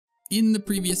In the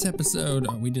previous episode,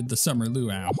 we did the summer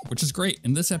luau, which is great.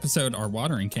 In this episode, our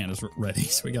watering can is ready,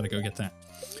 so we got to go get that.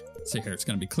 See here, it's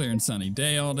going to be clear and sunny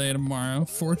day all day tomorrow.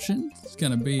 Fortune is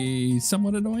going to be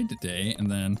somewhat annoyed today,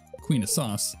 and then Queen of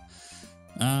Sauce.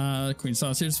 Queen of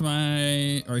Sauce, here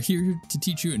to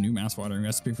teach you a new mouse watering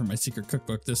recipe for my secret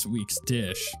cookbook. This week's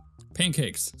dish: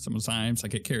 pancakes. Sometimes I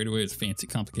get carried away with fancy,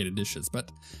 complicated dishes,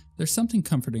 but there's something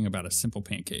comforting about a simple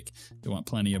pancake. You want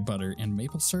plenty of butter and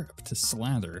maple syrup to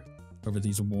slather over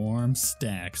these warm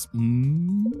stacks.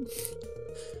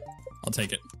 I'll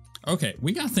take it. Okay,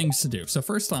 we got things to do. So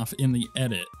first off, in the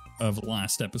edit of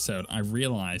last episode, I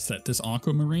realized that this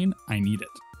aquamarine, I need it.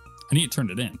 I need to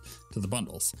turn it in to the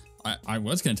bundles. I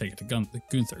was going to take it to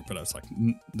Gunther, but I was like,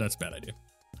 that's a bad idea.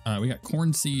 We got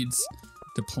corn seeds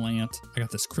to plant. I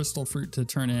got this crystal fruit to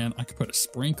turn in. I could put a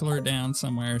sprinkler down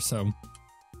somewhere. So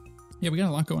yeah, we got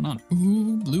a lot going on.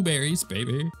 Ooh, blueberries,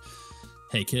 baby.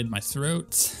 Hey kid, my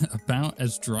throat's about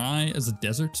as dry as a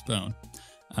desert's bone.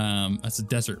 That's a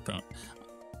desert bone.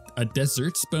 A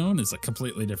desert's bone is a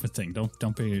completely different thing.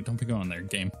 Don't be going there,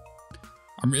 game.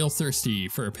 I'm real thirsty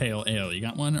for a pale ale. You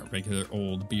got one? A regular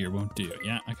old beer won't do.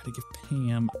 Yeah, I gotta give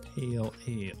Pam a pale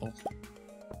ale.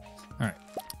 All right,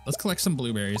 let's collect some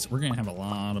blueberries. We're gonna have a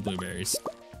lot of blueberries.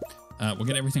 We'll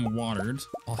get everything watered.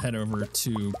 I'll head over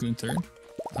to Gunther,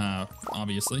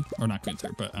 obviously, or not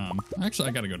Gunther, but actually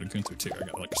I gotta go to Gunther too. I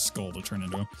got like a skull to turn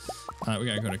into him. We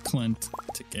gotta go to Clint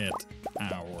to get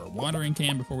our watering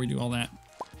can before we do all that.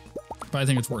 But I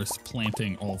think it's worth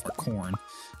planting all of our corn.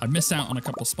 I missed out on a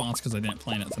couple spots because I didn't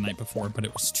plant it the night before, but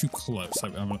it was too close. I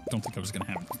don't think I was going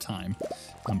to have enough time.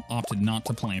 Opted not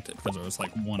to plant it because it was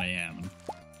like 1 a.m.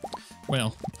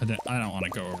 Well, I don't want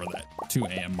to go over that 2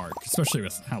 a.m. mark, especially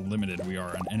with how limited we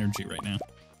are on energy right now.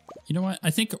 You know what?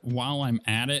 I think while I'm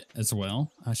at it as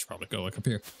well, I should probably go look up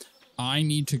here. I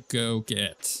need to go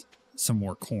get some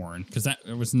more corn because that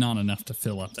was not enough to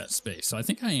fill up that space. So I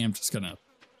think I am just going to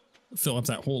fill up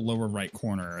that whole lower right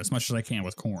corner as much as I can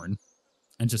with corn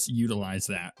and just utilize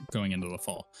that going into the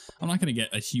fall. I'm not going to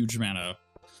get a huge amount of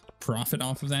profit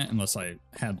off of that unless I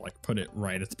had like put it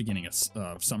right at the beginning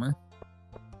of summer.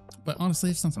 But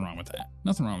honestly, there's nothing wrong with that.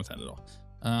 Nothing wrong with that at all.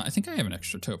 I think I have an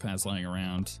extra topaz lying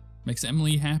around. Makes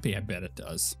Emily happy. I bet it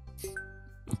does.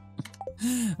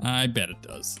 I bet it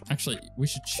does. Actually, we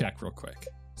should check real quick.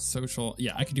 Social,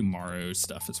 yeah, I could do Maro's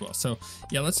stuff as well. So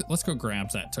yeah, let's go grab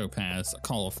that topaz, a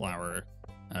cauliflower,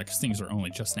 because things are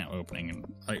only just now opening, and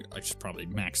I should probably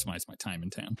maximize my time in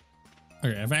town.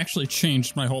 Okay, I've actually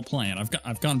changed my whole plan.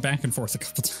 I've gone back and forth a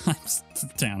couple times to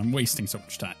the town. I'm wasting so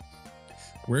much time.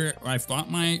 I've bought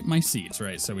my seeds,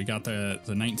 right? So we got the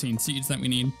 19 seeds that we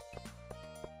need,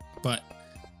 but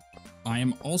I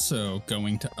am also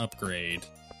going to upgrade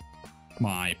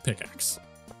my pickaxe.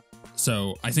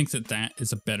 So I think that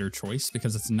is a better choice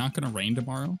because it's not going to rain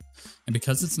tomorrow. And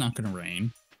because it's not going to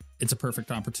rain, it's a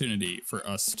perfect opportunity for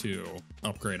us to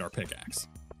upgrade our pickaxe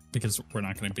because we're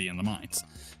not going to be in the mines.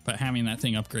 But having that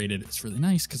thing upgraded is really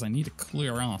nice because I need to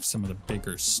clear off some of the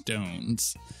bigger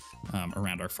stones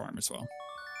around our farm as well.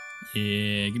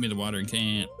 Yeah, give me the watering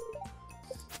can.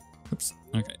 Oops.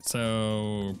 Okay,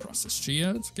 so process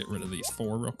geodes. Get rid of these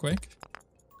 4 real quick.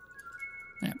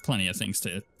 Yeah, plenty of things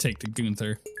to take to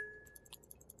Gunther.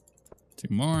 2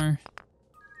 more.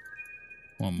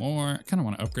 1 more. I kind of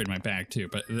want to upgrade my bag too,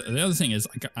 but the other thing is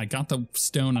I got the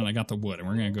stone and I got the wood, and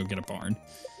we're going to go get a barn.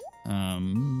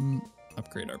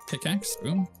 Upgrade our pickaxe.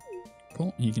 Boom.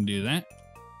 Cool. You can do that.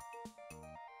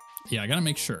 Yeah, I got to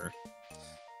make sure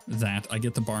that I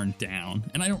get the barn down,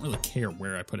 and I don't really care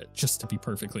where I put it, just to be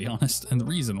perfectly honest. And the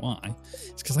reason why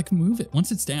is because I can move it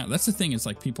once it's down. That's the thing, is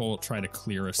like people try to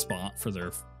clear a spot for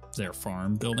their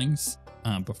farm buildings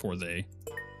before they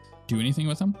do anything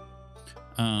with them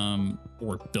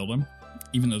or build them,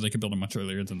 even though they could build them much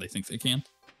earlier than they think they can.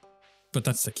 But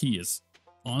that's the key, is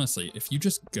honestly, if you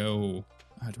just go,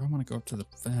 do I want to go up to the,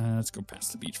 let's go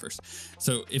past the beach first.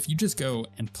 So if you just go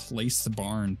and place the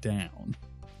barn down,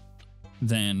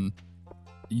 then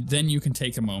you can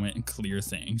take a moment and clear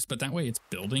things, but that way it's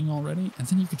building already, and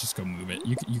then you could just go move it.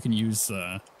 You can use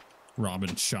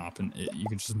Robin's shop, and you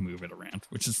can just move it around,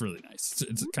 which is really nice.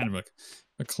 It's kind of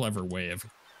a clever way of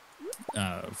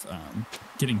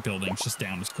getting buildings just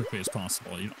down as quickly as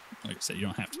possible. You don't, like I said, you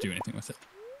don't have to do anything with it.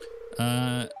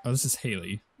 Oh, this is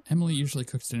Haley. Emily usually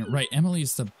cooks dinner. Right,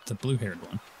 Emily's the blue-haired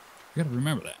one. You gotta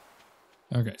remember that.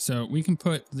 Okay, so we can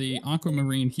put the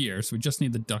aquamarine here, so we just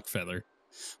need the duck feather,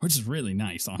 which is really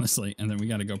nice, honestly. And then we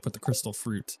gotta go put the crystal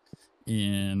fruit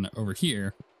in over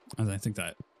here. And I think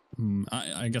that,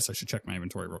 I guess I should check my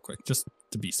inventory real quick, just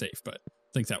to be safe, but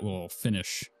I think that will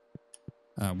finish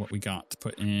what we got to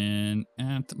put in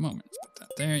at the moment. Let's put that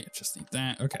there. You just need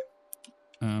that. Okay.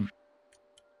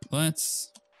 Why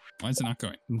is it not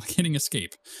going? I'm like hitting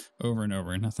escape over and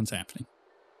over and nothing's happening.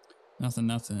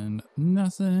 Nothing.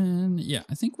 Yeah,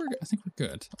 I think we're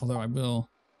good. Although I will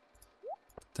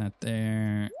put that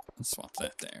there. Let's swap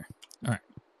that there. All right.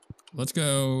 Let's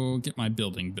go get my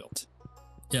building built.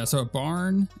 Yeah, so a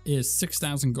barn is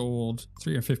 6,000 gold,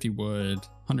 350 wood,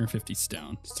 150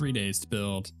 stone. It's 3 days to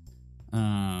build.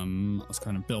 Let's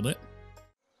kind of build it.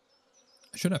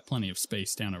 I should have plenty of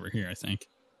space down over here, I think.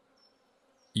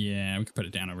 Yeah, we could put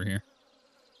it down over here.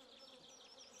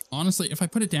 Honestly, if I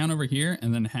put it down over here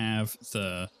and then have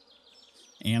the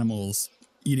animals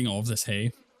eating all of this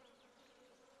hay.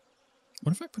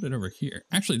 What if I put it over here?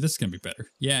 Actually, this is going to be better.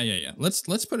 Yeah.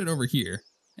 Let's put it over here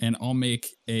and I'll make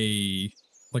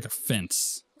like a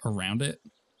fence around it.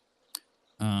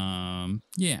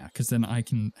 Yeah, because then I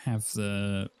can have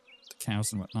the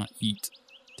cows and whatnot eat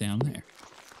down there.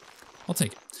 I'll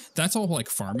take it. That's all like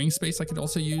farming space I could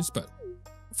also use, but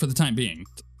for the time being,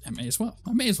 I may as well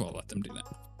let them do that.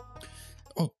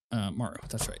 Oh, Mario,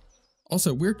 that's right.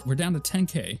 Also, we're down to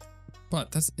 10K,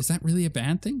 but is that really a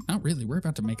bad thing? Not really. We're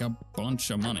about to make a bunch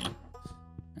of money.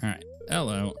 All right.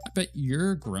 Hello. I bet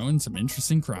you're growing some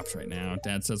interesting crops right now.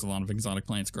 Dad says a lot of exotic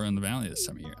plants grow in the valley this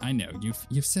time of year. I know.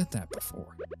 You've said that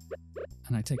before.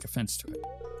 And I take offense to it.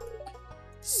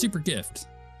 Super gift.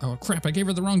 Oh, crap. I gave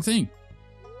her the wrong thing.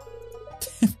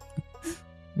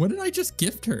 What did I just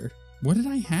gift her? What did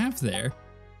I have there?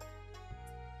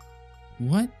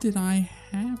 What did I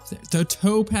have there? The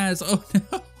topaz. Oh,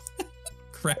 no.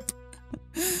 Crap.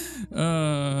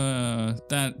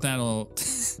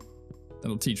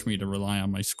 That'll teach me to rely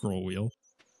on my scroll wheel.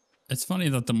 It's funny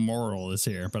that the moral is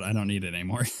here, but I don't need it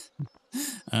anymore.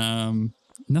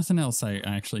 Nothing else I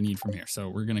actually need from here. So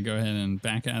we're going to go ahead and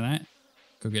back out of that.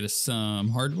 Go get us some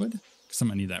hardwood. Because I'm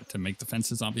going to need that to make the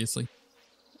fences, obviously.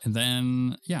 And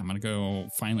then, yeah, I'm going to go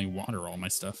finally water all my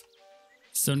stuff.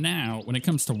 So now, when it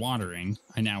comes to watering,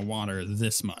 I now water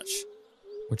this much.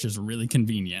 Which is really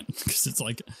convenient. Because it's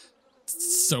like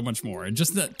so much more. And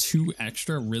just that 2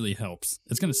 extra really helps.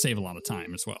 It's going to save a lot of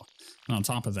time as well. And on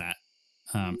top of that,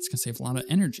 it's going to save a lot of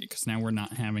energy. Because now we're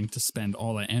not having to spend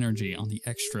all that energy on the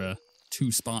extra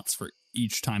 2 spots for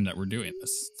each time that we're doing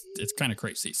this. It's kind of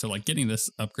crazy. So like getting this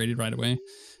upgraded right away,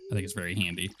 I think it's very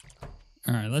handy.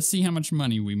 All right, let's see how much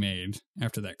money we made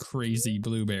after that crazy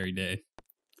blueberry day.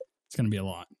 It's going to be a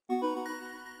lot.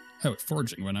 Oh,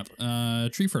 foraging went up.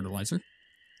 Tree fertilizer.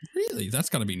 Really? That's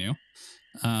got to be new.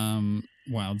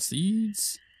 Wild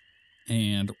seeds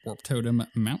and warp totem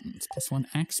mountains. +1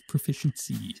 axe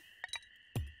proficiency.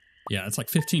 Yeah, it's like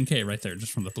 15K right there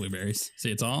just from the blueberries.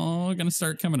 See, it's all going to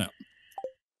start coming up.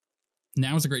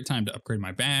 Now is a great time to upgrade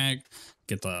my bag,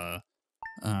 get the,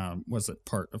 was it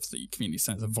part of the community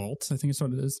center, the vault, I think is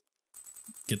what it is.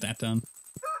 Get that done.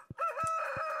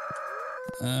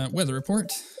 Weather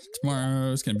report.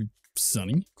 Tomorrow's going to be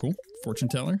sunny. Cool. Fortune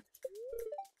teller.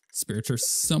 Spirits are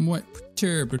somewhat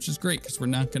perturbed, which is great because we're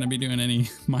not going to be doing any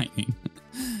mining.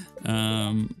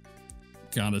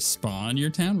 Got a spa in your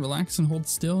town. Relax and hold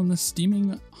still in the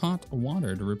steaming hot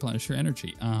water to replenish your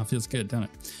energy. Feels good, doesn't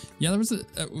it? Yeah, there was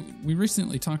we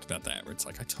recently talked about that, where it's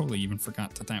like, I totally even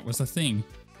forgot that was a thing.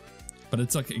 But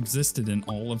it's like existed in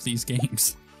all of these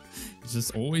games. It's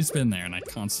just always been there, and I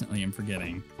constantly am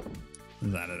forgetting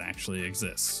that it actually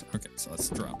exists. Okay, so let's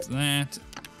drop that.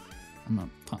 I'm gonna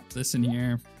pop this in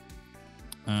here.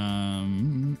 I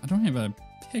don't have a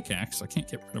pickaxe, so I can't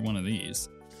get rid of one of these,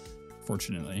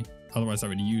 fortunately. Otherwise, I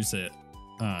would use it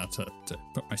to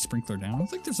put my sprinkler down. I don't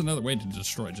think there's another way to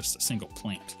destroy just a single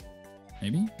plant.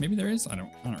 Maybe there is. I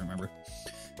don't remember.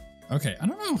 Okay, I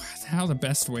don't know how the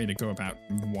best way to go about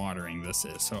watering this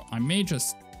is, so I may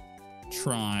just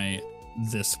try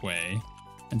this way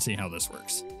and see how this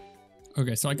works.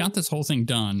 Okay, so I got this whole thing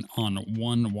done on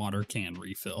 1 water can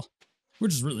refill,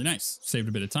 which is really nice. Saved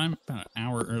a bit of time, about an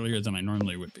hour earlier than I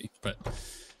normally would be, but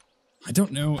I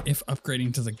don't know if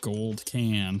upgrading to the gold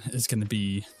can is going to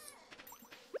be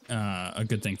a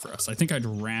good thing for us. I think I'd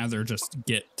rather just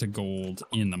get to gold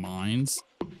in the mines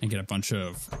and get a bunch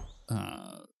of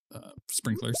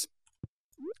sprinklers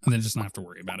and then just not have to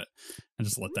worry about it and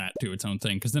just let that do its own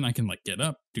thing. Because then I can like get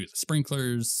up, do the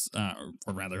sprinklers,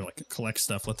 or rather like collect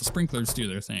stuff, let the sprinklers do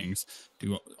their things,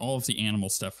 do all of the animal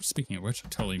stuff. Speaking of which, I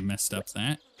totally messed up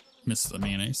that. Missed the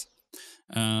mayonnaise.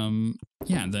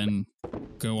 Yeah, and then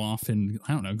go off and,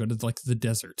 I don't know, go to like the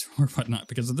desert or whatnot,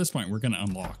 because at this point we're going to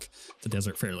unlock the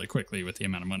desert fairly quickly with the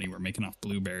amount of money we're making off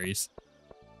blueberries.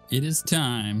 It is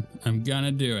time. I'm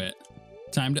gonna do it.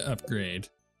 Time to upgrade.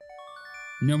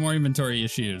 No more inventory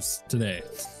issues today.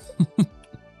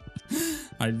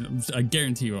 I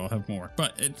guarantee you I'll have more.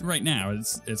 But right now,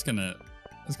 it's gonna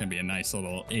be a nice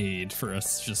little aid for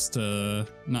us just to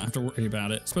not have to worry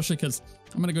about it. Especially because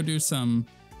I'm gonna go do some.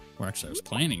 Or actually, I was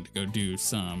planning to go do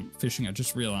some fishing. I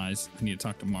just realized I need to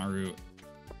talk to Maru.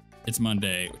 It's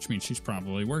Monday, which means she's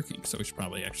probably working, so we should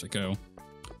probably actually go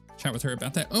chat with her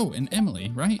about that. Oh, and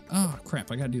Emily, right? Oh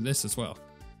crap, I gotta do this as well.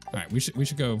 All right, we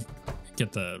should go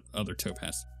get the other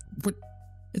topaz. But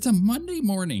it's a Monday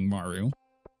morning, Maru.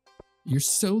 You're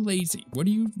so lazy. What are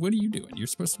you doing? You're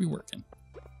supposed to be working.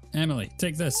 Emily,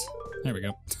 take this. There we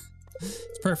go.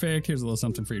 It's perfect. Here's a little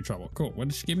something for your trouble. Cool. What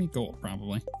did she give me? Gold,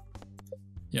 probably.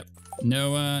 Yep.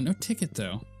 No ticket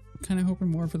though. I'm kind of hoping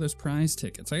more for those prize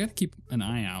tickets. I got to keep an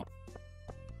eye out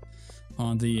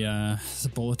on the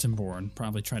bulletin board.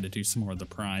 Probably try to do some more of the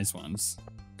prize ones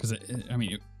because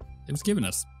it was giving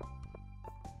us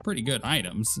pretty good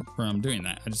items from doing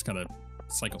that. I just got to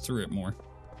cycle through it more.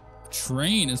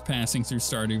 Train is passing through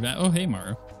Stardew Valley. Oh, hey,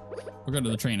 Maru. We'll go to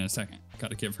the train in a second. Got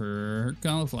to give her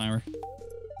cauliflower.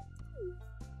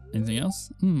 Anything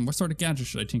else? What sort of gadget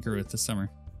should I tinker with this summer?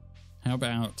 How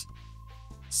about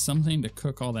something to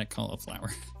cook all that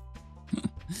cauliflower?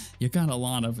 You got a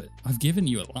lot of it. I've given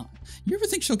you a lot. You ever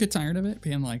think she'll get tired of it?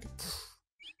 Being like,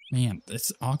 man,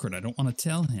 it's awkward. I don't want to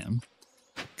tell him.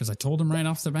 Because I told him right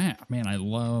off the bat, man, I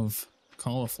love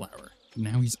cauliflower.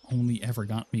 Now he's only ever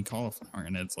got me cauliflower.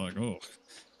 And it's like, oh,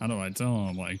 how do I tell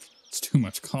him? Like, it's too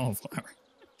much cauliflower.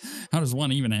 How does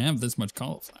one even have this much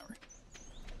cauliflower?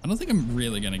 I don't think I'm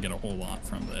really going to get a whole lot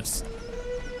from this.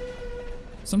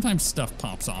 Sometimes stuff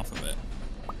pops off of it.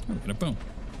 Oh, we got a boom.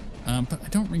 But I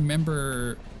don't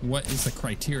remember what is the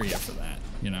criteria for that,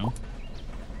 you know?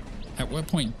 At what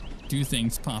point do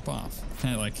things pop off?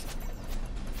 Can I, like,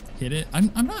 hit it?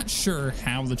 I'm not sure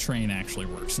how the train actually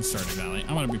works in Stardew Valley.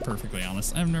 I'm going to be perfectly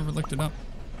honest. I've never looked it up.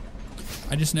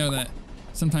 I just know that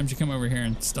sometimes you come over here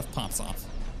and stuff pops off.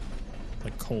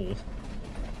 Like coal.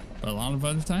 But a lot of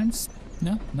other times,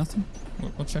 no, nothing.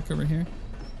 We'll check over here.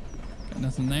 Got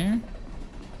nothing there.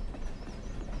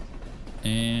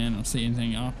 And I don't see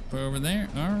anything up over there.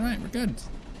 All right, we're good.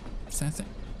 What's that thing?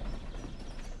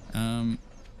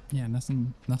 Yeah,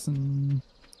 nothing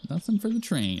for the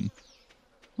train.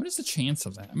 What is the chance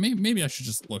of that? Maybe I should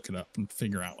just look it up and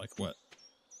figure out like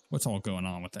what's all going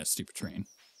on with that stupid train.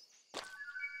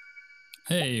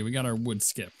 Hey, we got our wood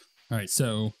skip. All right,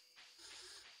 so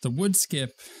the wood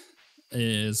skip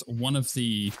is one of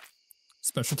the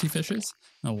specialty fishes.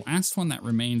 The last one that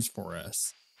remains for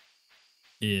us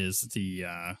is the,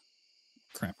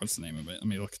 crap, what's the name of it? Let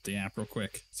me look at the app real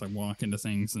quick as I walk into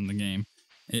things in the game.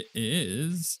 It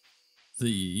is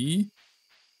the,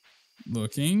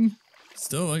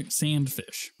 still like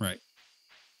sandfish, right?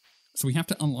 So we have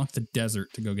to unlock the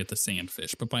desert to go get the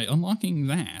sandfish, but by unlocking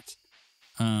that,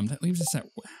 that leaves us at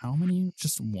how many?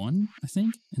 Just one, I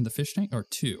think, in the fish tank, or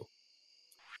two.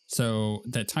 So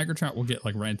that tiger trout we'll get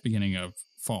like right at the beginning of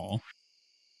fall.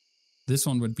 This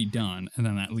one would be done, and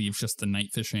then that leaves just the night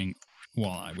fishing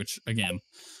walleye, which again,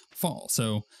 fall.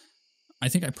 So I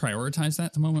think I prioritize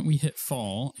that the moment we hit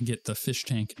fall and get the fish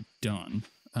tank done.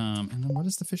 And then what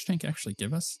does the fish tank actually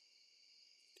give us?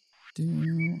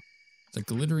 The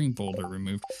glittering boulder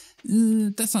removed.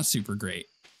 That's not super great.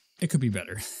 It could be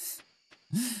better.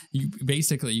 You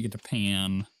get to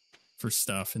pan for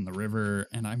stuff in the river,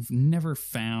 and I've never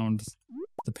found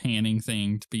the panning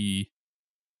thing to be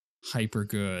hyper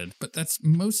good, but that's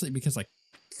mostly because I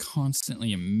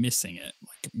constantly am missing it.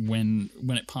 Like when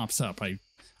it pops up,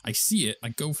 I see it, I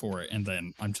go for it, and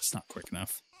then I'm just not quick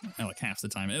enough. Like half the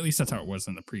time. At least that's how it was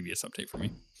in the previous update for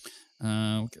me.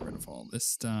 We'll get rid of all this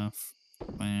stuff.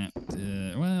 That,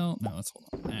 well, no, let's hold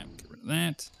on to that. Get rid of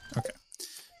that. Okay.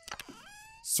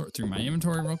 Sort through my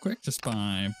inventory real quick just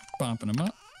by bumping them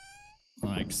up.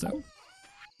 Like so.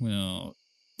 We'll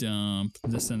dump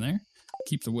this in there.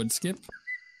 Keep the wood skip.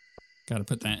 Got to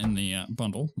put that in the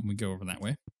bundle when we go over that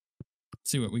way.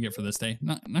 See what we get for this day.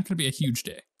 Not going to be a huge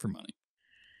day for money.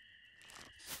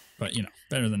 But, you know,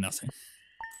 better than nothing.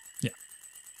 Yeah.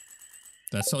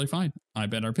 That's totally fine. I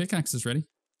bet our pickaxe is ready.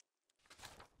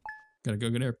 Gotta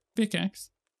go get our pickaxe.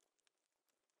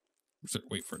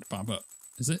 Wait for it to pop up.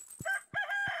 Is it?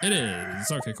 It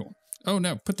is. Okay, cool. Oh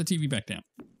no, put the TV back down.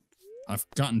 I've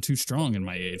gotten too strong in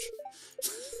my age.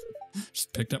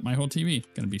 Just picked up my whole TV.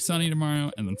 Gonna be sunny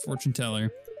tomorrow, and then fortune teller.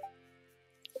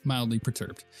 Mildly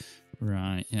perturbed.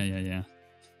 Right, yeah.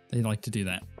 They like to do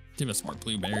that. Give us more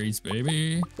blueberries,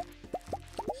 baby.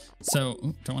 So,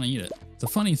 don't want to eat it. The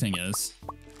funny thing is,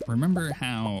 remember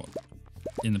how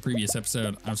in the previous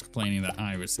episode I was complaining that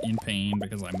I was in pain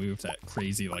because I moved that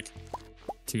crazy like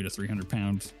 200 to 300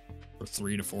 pound or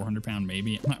 300 to 400 pound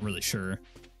maybe. I'm not really sure.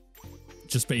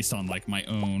 just based on like my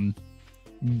own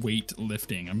weight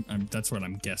lifting. That's what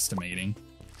I'm guesstimating.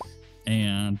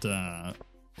 And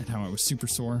how I was super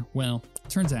sore. Well,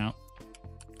 turns out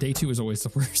day 2 is always the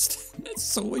worst.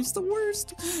 It's always the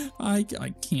worst. I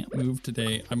can't move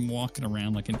today. I'm walking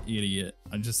around like an idiot.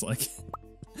 I just like,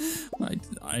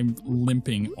 I'm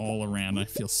limping all around. I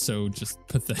feel so just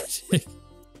pathetic.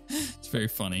 It's very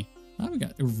funny. Oh, we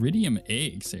got iridium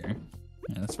eggs here.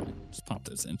 Yeah, that's right. Just pop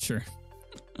those in, sure.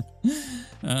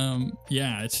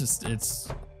 Yeah,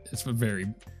 it's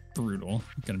very brutal.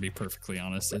 I'm gonna be perfectly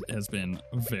honest. It has been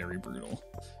very brutal.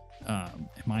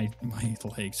 My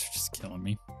legs are just killing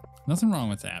me. Nothing wrong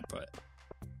with that, but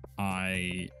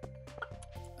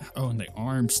oh, and the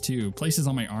arms too. Places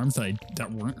on my arms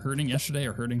that weren't hurting yesterday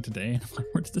are hurting today. I'm like,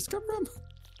 where did this come from?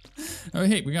 Oh,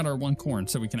 hey, we got our 1 corn,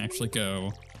 so we can actually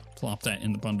go plop that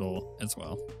in the bundle as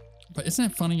well. But isn't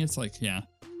that funny? It's like, yeah,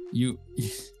 you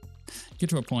get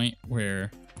to a point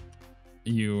where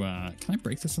you, can I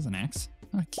break this with an axe?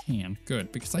 Oh, I can,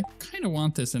 good, because I kind of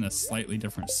want this in a slightly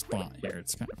different spot here.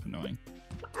 It's kind of annoying.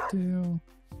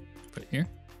 Put it here.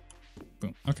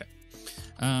 Boom, okay.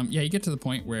 Yeah, you get to the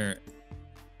point where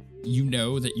you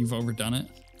know that you've overdone it,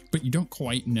 but you don't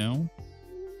quite know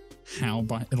how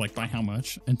by how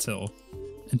much until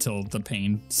the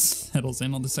pain settles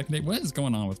in on the second day. What is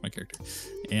going on with my character?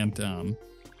 And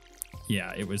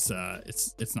yeah, it was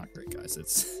it's not great, guys.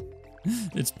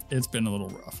 It's been a little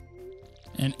rough.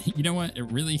 And you know what? It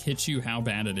really hits you how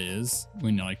bad it is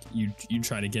when like you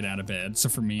try to get out of bed. So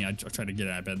for me, I tried to get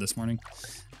out of bed this morning,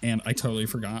 and I totally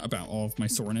forgot about all of my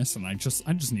soreness, and I just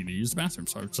need to use the bathroom.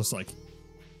 So I was just like,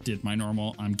 did my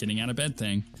normal I'm getting out of bed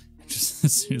thing. Just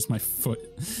as soon as my foot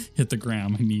hit the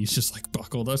ground, my knees just like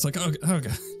buckled. I was like, oh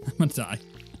god, I'm gonna die.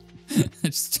 I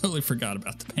just totally forgot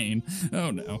about the pain.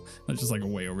 Oh no, I just like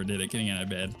way overdid it getting out of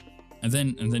bed. And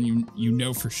then you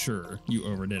know for sure you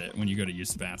overdid it when you go to use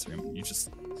the bathroom. You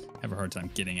just have a hard time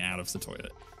getting out of the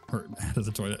toilet, or out of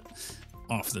the toilet,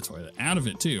 off the toilet, out of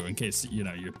it too, in case you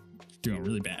know you're doing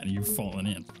really bad and you've fallen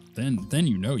in. Then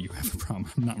you know you have a problem.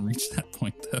 I've not reached that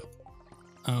point though.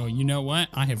 Oh, you know what?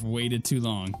 I have waited too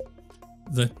long.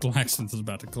 The blacksmith is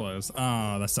about to close.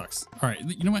 Oh, that sucks. All right,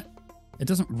 you know what? It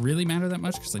doesn't really matter that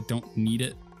much because I don't need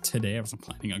it today. I wasn't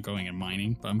planning on going and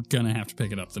mining, but I'm gonna have to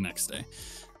pick it up the next day.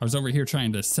 I was over here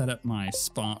trying to set up my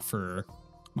spot for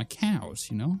my cows,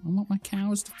 you know? I want my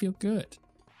cows to feel good.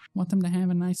 I want them to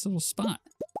have a nice little spot.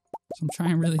 So I'm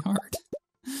trying really hard.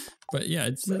 But yeah,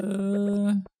 it's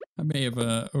I may have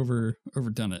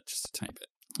overdone it just a tiny bit.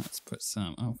 Let's put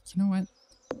some, oh, you know what?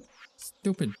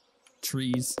 Stupid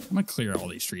trees. I'm gonna clear all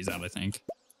these trees out, I think.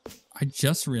 I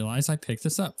just realized I picked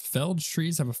this up. Felled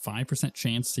trees have a 5%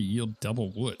 chance to yield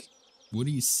double wood.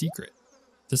 Woody's secret.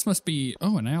 This must be,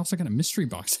 oh, and I also got a mystery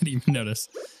box I didn't even notice.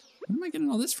 Where am I getting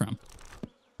all this from?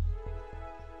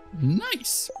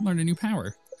 Nice! Learned a new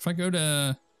power. If I go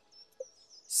to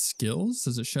skills,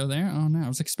 does it show there? Oh no, I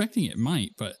was expecting it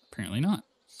might, but apparently not.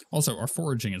 Also, our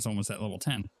foraging is almost at level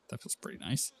 10. That feels pretty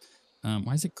nice.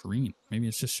 Why is it green? Maybe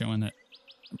it's just showing that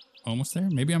I'm almost there.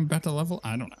 Maybe I'm about to level.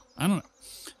 I don't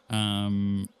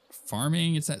know.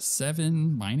 Farming is at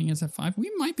 7. Mining is at 5.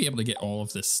 We might be able to get all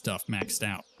of this stuff maxed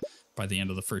out by the end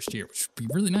of the first year, which would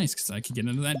be really nice because I could get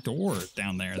into that door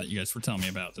down there that you guys were telling me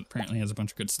about that apparently has a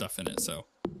bunch of good stuff in it. So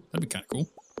that'd be kind of cool.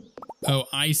 Oh,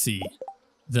 I see.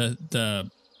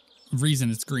 The reason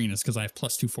it's green is because I have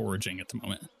 +2 foraging at the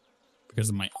moment because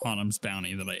of my autumn's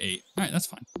bounty that I ate. All right, that's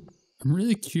fine. I'm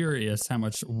really curious how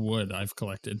much wood I've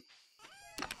collected.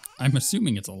 I'm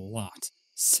assuming it's a lot.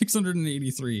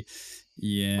 683.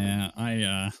 Yeah,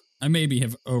 I maybe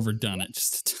have overdone it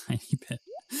just a tiny bit.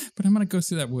 But I'm going to go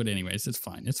through that wood anyways. It's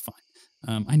fine. It's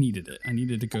fine. I needed it. I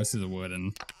needed to go through the wood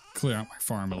and clear out my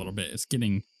farm a little bit. It's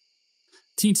getting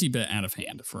teensy bit out of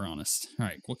hand, if we're honest. All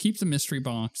right, we'll keep the mystery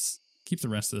box. Keep the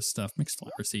rest of this stuff. Mixed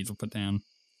flower seeds we'll put down.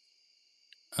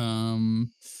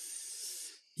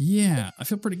 Yeah, I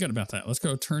feel pretty good about that. Let's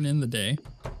go turn in the day.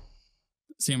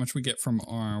 See how much we get from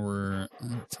our...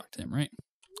 talk to him, right?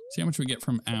 See how much we get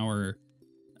from our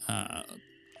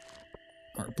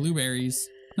blueberries.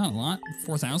 Not a lot,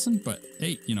 4,000, but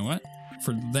hey, you know what?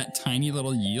 For that tiny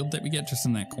little yield that we get just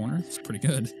in that corner, it's pretty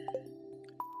good.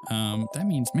 That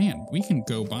means, man, we can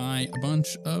go buy a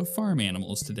bunch of farm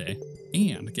animals today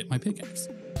and get my pickaxe.